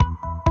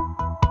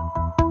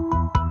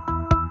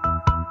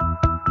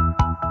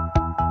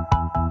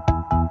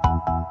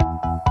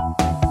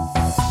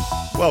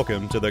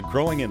Welcome to the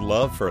Growing in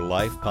Love for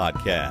Life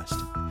podcast,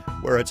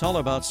 where it's all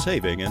about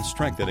saving and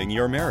strengthening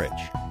your marriage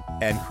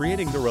and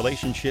creating the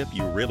relationship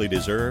you really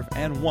deserve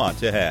and want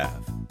to have.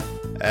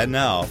 And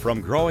now,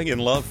 from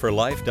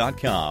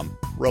growinginloveforlife.com,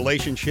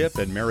 relationship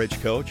and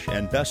marriage coach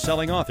and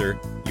best-selling author,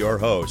 your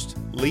host,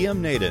 Liam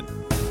Naden.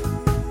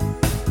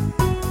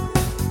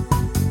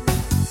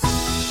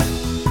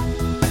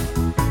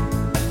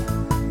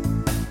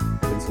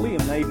 It's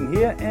Liam Naden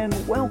here, and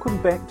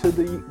welcome back to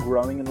the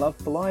Growing in Love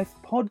for Life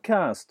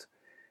podcast.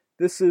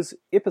 This is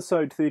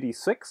episode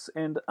 36,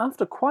 and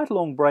after quite a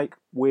long break,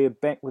 we're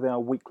back with our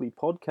weekly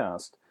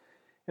podcast,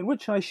 in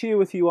which I share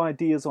with you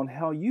ideas on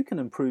how you can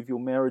improve your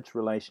marriage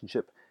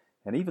relationship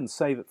and even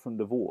save it from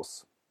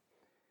divorce.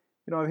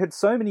 You know, I've had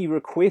so many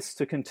requests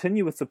to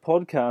continue with the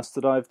podcast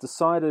that I've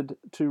decided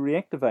to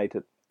reactivate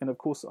it. And of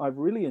course, I've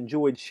really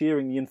enjoyed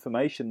sharing the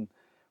information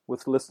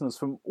with listeners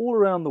from all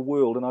around the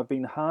world, and I've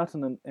been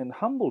heartened and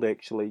humbled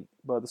actually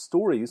by the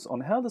stories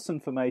on how this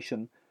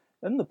information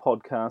in the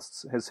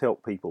podcasts has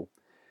helped people.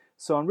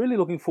 So I'm really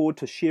looking forward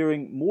to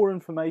sharing more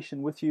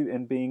information with you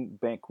and being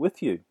back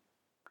with you.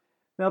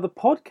 Now, the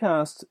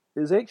podcast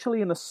is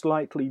actually in a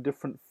slightly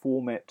different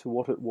format to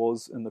what it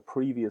was in the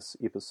previous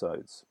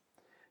episodes.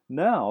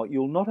 Now,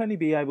 you'll not only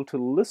be able to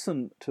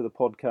listen to the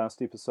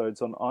podcast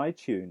episodes on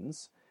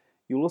iTunes,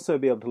 you'll also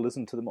be able to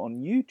listen to them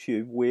on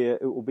YouTube, where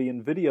it will be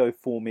in video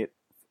format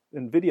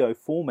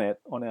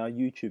on our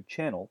YouTube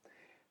channel.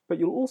 But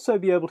you'll also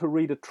be able to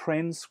read a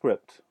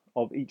transcript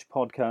of each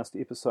podcast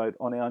episode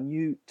on our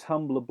new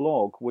Tumblr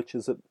blog, which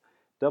is at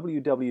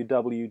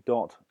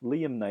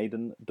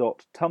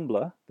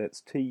www.liamnaden.tumblr,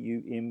 that's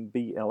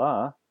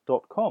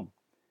TUMBLR.com.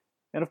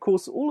 And of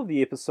course, all of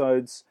the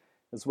episodes,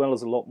 as well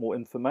as a lot more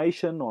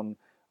information on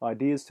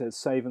ideas to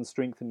save and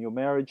strengthen your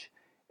marriage,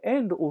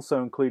 and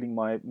also including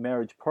my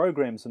marriage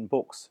programs and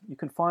books, you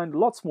can find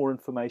lots more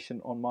information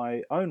on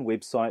my own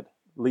website,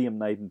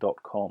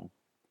 liamnaden.com.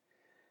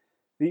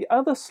 The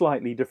other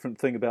slightly different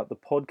thing about the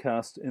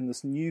podcast in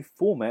this new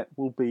format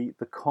will be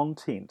the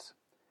content.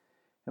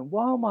 And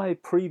while my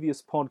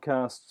previous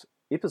podcast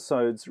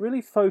episodes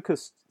really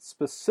focused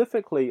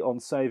specifically on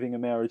saving a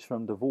marriage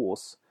from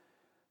divorce,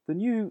 the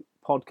new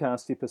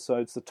podcast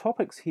episodes, the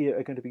topics here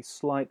are going to be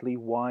slightly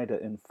wider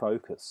in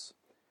focus.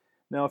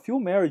 Now, if your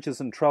marriage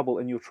is in trouble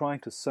and you're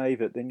trying to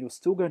save it, then you're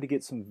still going to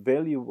get some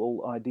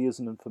valuable ideas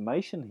and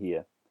information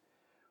here.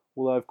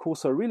 Although, of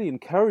course, I really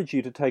encourage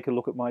you to take a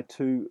look at my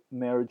two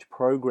marriage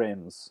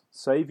programs,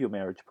 Save Your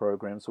Marriage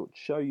programs, which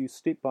show you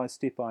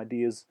step-by-step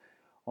ideas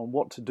on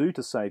what to do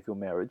to save your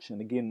marriage. And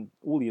again,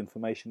 all the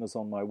information is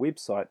on my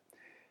website.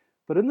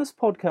 But in this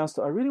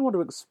podcast, I really want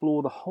to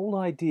explore the whole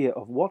idea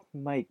of what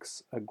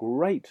makes a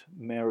great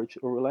marriage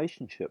or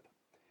relationship.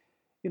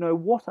 You know,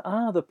 what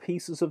are the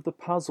pieces of the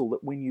puzzle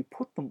that when you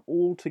put them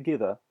all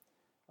together,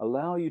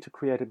 allow you to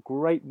create a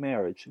great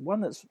marriage,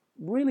 one that's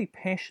really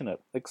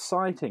passionate,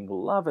 exciting,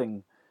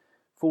 loving,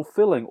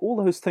 fulfilling, all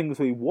those things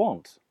we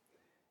want,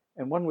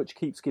 and one which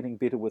keeps getting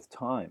better with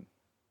time.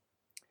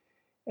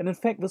 And in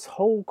fact, this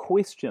whole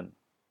question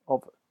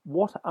of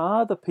what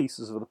are the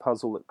pieces of the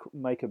puzzle that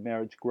make a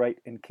marriage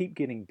great and keep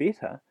getting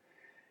better,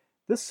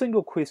 this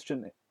single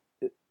question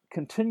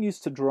continues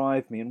to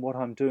drive me in what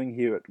I'm doing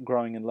here at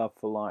Growing in Love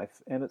for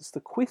Life. And it's the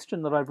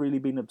question that I've really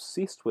been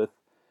obsessed with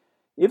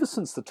ever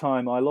since the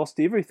time I lost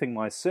everything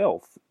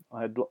myself.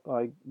 I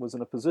was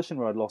in a position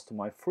where I'd lost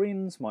my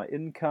friends, my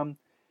income,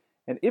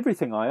 and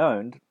everything I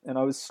owned, and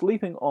I was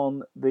sleeping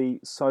on the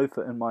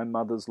sofa in my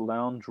mother's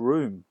lounge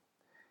room.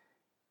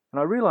 And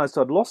I realized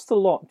I'd lost a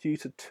lot due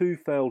to 2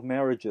 failed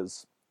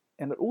marriages,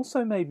 and it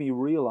also made me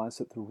realize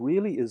that there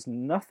really is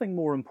nothing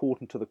more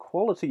important to the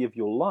quality of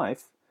your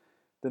life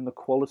than the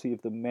quality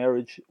of the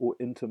marriage or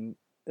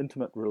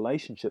intimate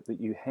relationship that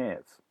you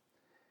have.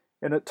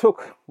 And it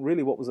took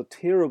really what was a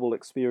terrible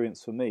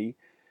experience for me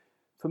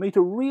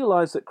to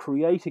realize that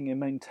creating and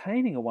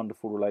maintaining a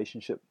wonderful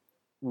relationship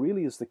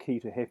really is the key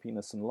to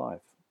happiness in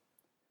life.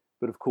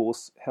 But of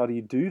course, how do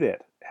you do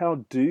that?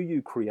 How do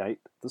you create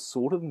the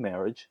sort of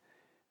marriage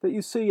that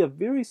you see a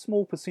very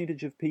small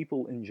percentage of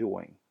people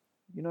enjoying?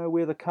 You know,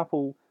 where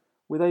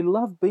they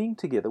love being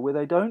together, where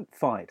they don't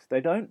fight,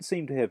 they don't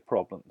seem to have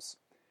problems,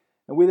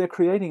 and where they're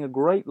creating a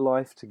great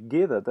life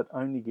together that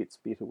only gets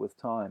better with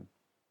time.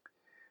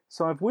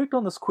 So I've worked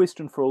on this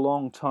question for a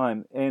long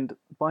time, and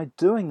by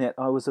doing that,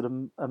 I was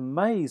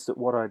amazed at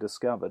what I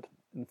discovered.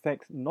 In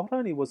fact, not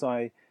only was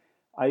I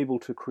able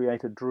to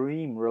create a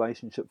dream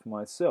relationship for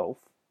myself,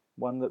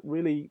 one that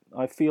really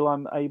I feel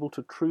I'm able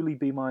to truly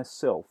be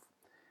myself,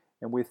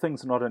 and where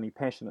things are not only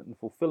passionate and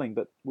fulfilling,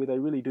 but where they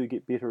really do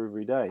get better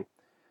every day.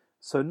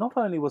 So not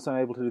only was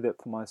I able to do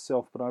that for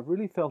myself, but I've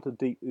really felt a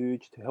deep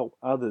urge to help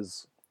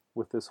others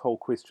with this whole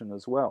question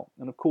as well.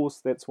 And of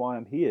course, that's why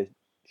I'm here,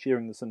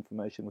 sharing this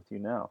information with you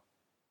now.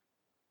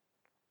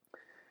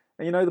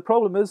 And you know, the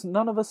problem is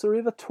none of us are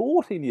ever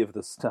taught any of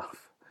this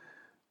stuff.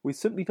 We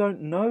simply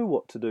don't know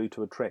what to do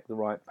to attract the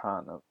right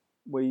partner.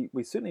 We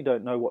certainly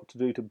don't know what to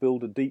do to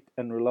build a deep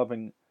and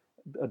loving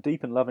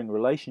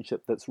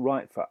relationship that's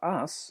right for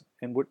us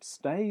and which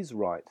stays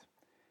right.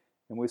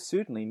 and we're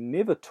certainly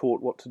never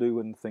taught what to do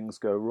when things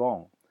go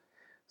wrong.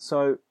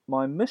 So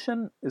my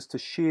mission is to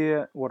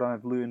share what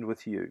I've learned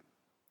with you.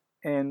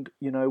 And,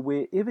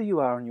 wherever you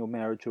are in your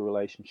marriage or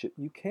relationship,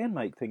 you can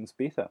make things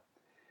better.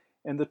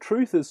 And the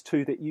truth is,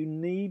 too, that you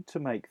need to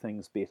make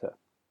things better.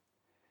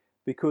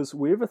 Because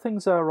wherever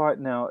things are right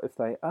now, if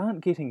they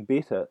aren't getting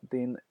better,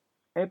 then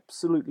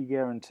absolutely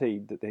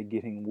guaranteed that they're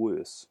getting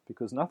worse.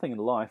 Because nothing in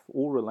life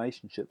or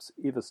relationships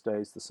ever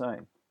stays the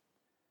same.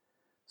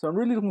 So I'm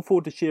really looking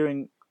forward to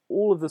sharing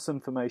all of this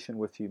information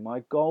with you. My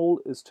goal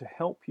is to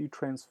help you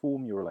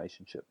transform your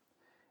relationship.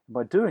 And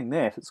by doing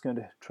that, it's going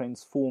to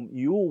transform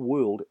your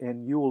world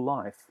and your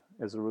life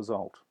as a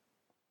result.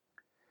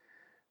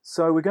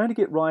 So we're going to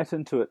get right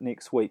into it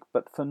next week,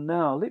 but for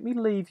now, let me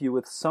leave you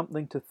with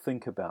something to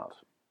think about.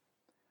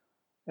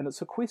 And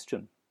it's a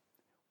question.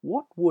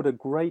 What would a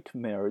great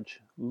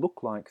marriage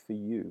look like for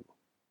you?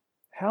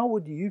 How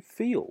would you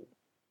feel?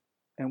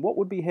 And what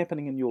would be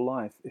happening in your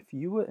life if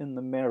you were in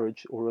the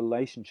marriage or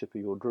relationship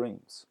of your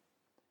dreams?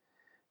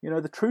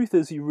 The truth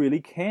is you really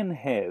can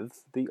have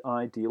the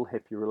ideal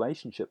happy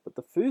relationship, but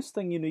the first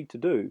thing you need to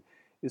do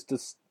is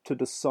to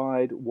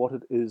decide what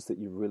it is that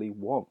you really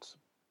want.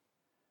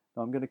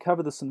 Now, I'm going to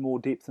cover this in more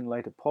depth in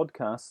later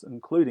podcasts,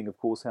 including, of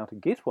course, how to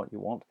get what you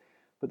want,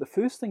 but the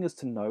first thing is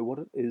to know what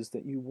it is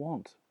that you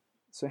want.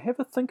 So have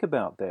a think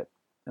about that,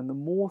 and the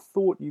more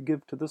thought you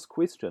give to this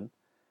question,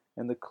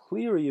 and the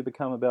clearer you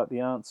become about the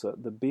answer,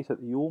 the better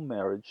your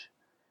marriage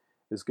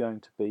is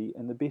going to be,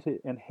 and the better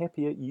and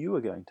happier you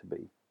are going to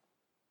be.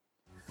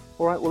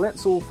 Alright, well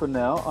that's all for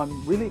now.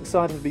 I'm really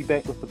excited to be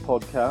back with the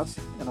podcast,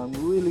 and I'm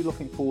really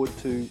looking forward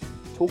to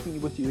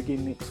talking with you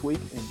again next week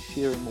and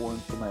sharing more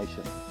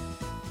information.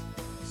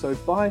 So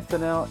bye for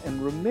now,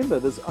 and remember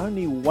there's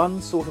only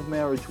one sort of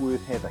marriage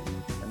worth having,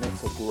 and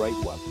that's a great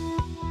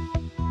one.